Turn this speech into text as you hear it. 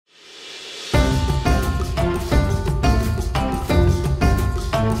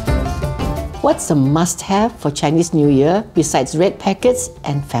What's a must-have for Chinese New Year besides red packets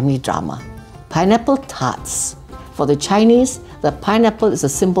and family drama? Pineapple tarts. For the Chinese, the pineapple is a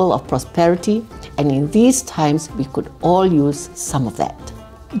symbol of prosperity, and in these times, we could all use some of that.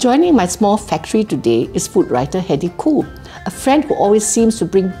 Joining my small factory today is food writer Hedy Koo, a friend who always seems to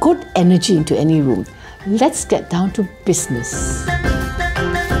bring good energy into any room. Let's get down to business.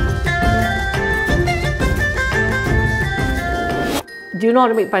 Do you know how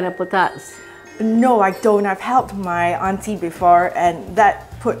to make pineapple tarts? No, I don't. I've helped my auntie before and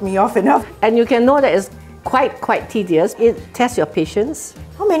that put me off enough. And you can know that it's quite tedious. It tests your patience.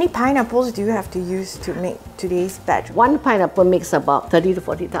 How many pineapples do you have to use to make today's batch? One pineapple makes about 30 to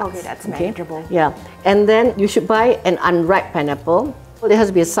 40 tarts. Okay, that's manageable. Yeah, and then you should buy an unripe pineapple. It has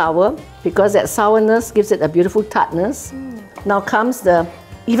to be sour because that sourness gives it a beautiful tartness. Now comes the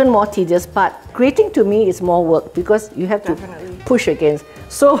even more tedious part. Grating to me is more work because you have to push against.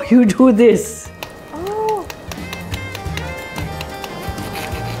 So you do this. Oh.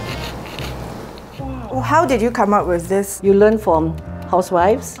 Wow. How did you come up with this? You learn from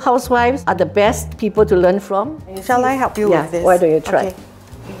housewives. Housewives are the best people to learn from. Shall I help you with this? Why don't you try? Okay.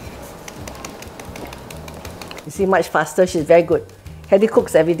 You see, much faster. She's very good. Hedy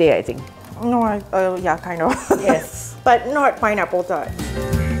cooks every day, I think. No, yeah, kind of. Yes. But not pineapple tarts.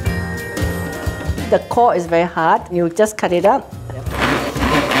 The core is very hard. You just cut it up.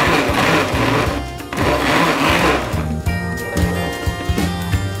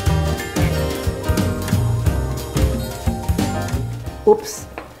 Oops.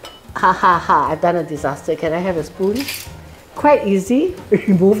 Ha ha ha, I've done a disaster. Can I have a spoon? Quite easy.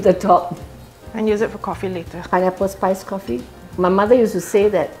 Remove the top. And use it for coffee later. Pineapple spice coffee. My mother used to say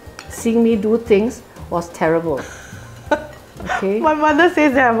that seeing me do things was terrible. Okay. My mother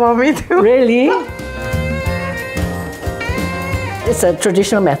says that about me too. Really? It's a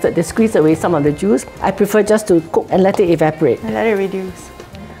traditional method. They squeeze away some of the juice. I prefer just to cook and let it evaporate. And let it reduce.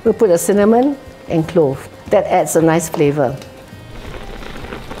 We'll put a cinnamon and clove. That adds a nice flavor.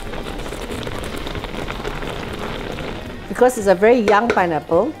 Because it's a very young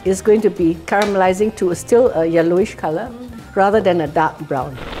pineapple, it's going to be caramelizing to still a yellowish color rather than a dark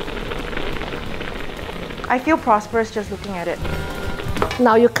brown. I feel prosperous just looking at it.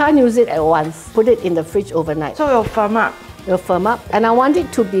 Now you can't use it at once. Put it in the fridge overnight. So it'll firm up. It'll firm up. And I want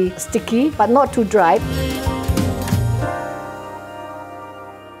it to be sticky, but not too dry.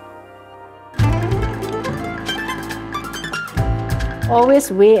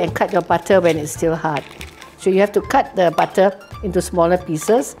 Always weigh and cut your butter when it's still hard. So you have to cut the butter into smaller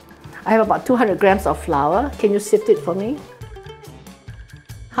pieces. I have about 200 grams of flour. Can you sift it for me?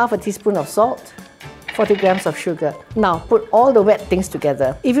 Half a teaspoon of salt. 40 grams of sugar. Now, put all the wet things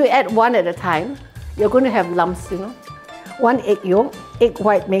together. If you add one at a time, you're going to have lumps, you know. 1 egg yolk. Egg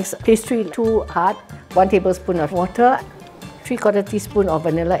white makes pastry too hard. 1 tablespoon of water. 3/4 teaspoon of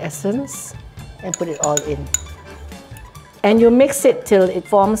vanilla essence. And put it all in. And you mix it till it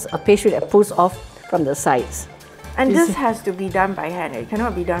forms a pastry that pulls off from the sides. And this has to be done by hand. It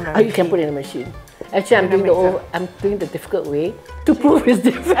cannot be done by machine. You can put it in a machine. Actually, I'm doing the difficult way to prove it's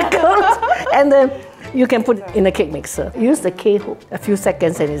difficult. And then you can put it in a cake mixer. Use the K-hook, a few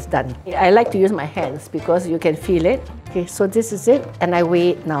seconds and it's done. I like to use my hands because you can feel it. Okay, so this is it. And I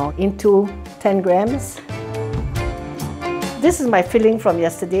weigh it now into 10 grams. This is my filling from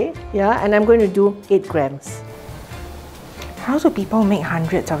yesterday. Yeah, and I'm going to do 8 grams. How do people make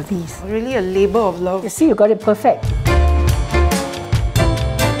hundreds of these? Really a labor of love. You see, you got it perfect.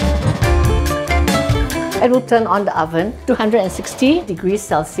 And we'll turn on the oven to 160 degrees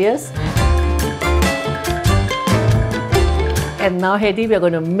Celsius. And now, Hedy, we're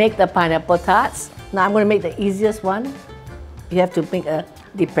going to make the pineapple tarts. Now I'm going to make the easiest one. You have to make a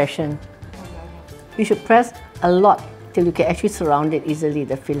depression. You should press a lot till you can actually surround it easily,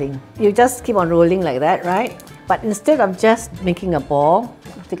 the filling. You just keep on rolling like that, right? But instead of just making a ball,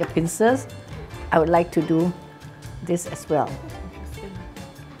 take a pincers, I would like to do this as well.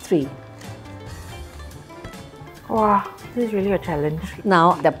 3. Wow, this is really a challenge.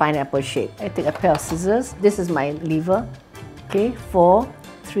 Now the pineapple shape. I take a pair of scissors. This is my lever. Okay, 4,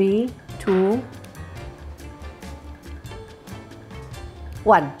 3, 2,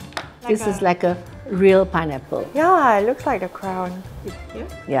 1. This is like a real pineapple. Yeah, it looks like the crown.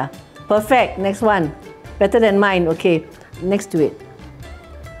 Yeah, perfect. Next one. Better than mine. Okay, next to it.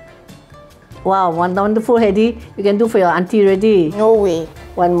 Wow, wonderful, Hedy. You can do for your auntie already. No way.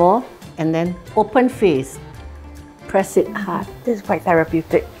 One more, and then open face. Press it hard. This is quite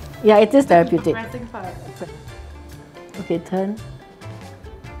therapeutic. Yeah, it is therapeutic. Pressing part. Okay, turn.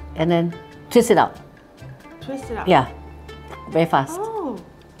 And then twist it out. Twist it out. Yeah, very fast. Oh.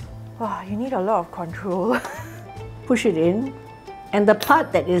 Wow, you need a lot of control. Push it in. And the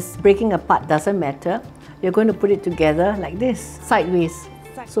part that is breaking apart doesn't matter. You're going to put it together like this, sideways.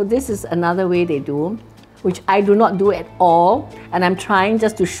 So this is another way they do, which I do not do at all. And I'm trying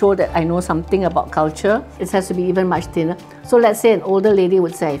just to show that I know something about culture. It has to be even much thinner. So let's say an older lady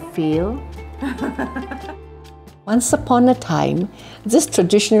would say, I feel. Once upon a time, this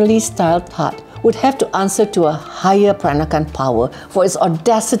traditionally styled tart would have to answer to a higher Peranakan power for its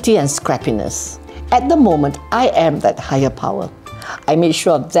audacity and scrappiness. At the moment, I am that higher power. I made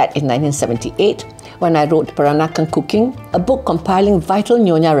sure of that in 1978 when I wrote Peranakan Cooking, a book compiling vital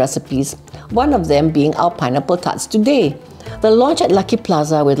Nyonya recipes, one of them being our pineapple tarts today. The launch at Lucky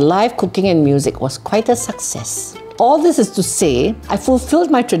Plaza with live cooking and music was quite a success. All this is to say, I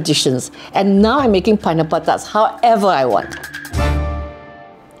fulfilled my traditions and now I'm making pineapple tarts however I want.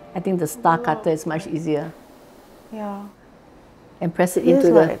 I think the star cutter is much easier. Yeah. And press it Feels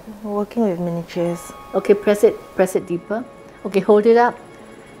into like working with miniatures. Okay, press it deeper. Okay, hold it up.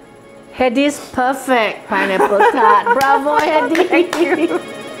 Hedy's perfect pineapple tart. Bravo, Hedy. Thank you.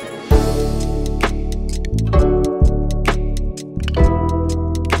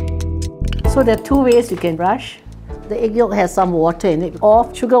 So there are two ways you can brush. The egg yolk has some water in it,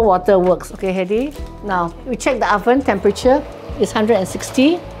 or sugar water works. Okay, Hedy? Now, we check the oven temperature. It's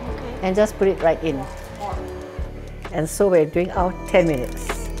 160. Okay. And just put it right in. And so we're doing our 10 minutes.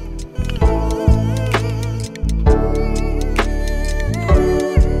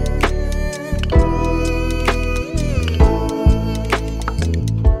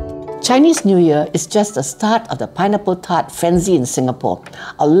 Chinese New Year is just the start of the pineapple tart frenzy in Singapore.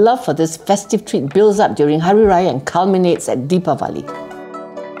 Our love for this festive treat builds up during Hari Raya and culminates at Deepavali.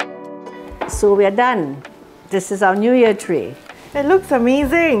 So we are done. This is our New Year tray. It looks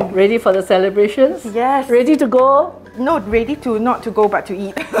amazing. Ready for the celebrations? Yes. Ready to go? No, ready to not to go but to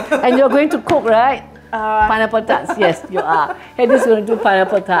eat. And you're going to cook, right? Pineapple tarts. Yes, you are. Hedy's going to do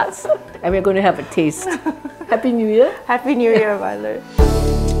pineapple tarts. And we're going to have a taste. Happy New Year. Happy New Year, Violet.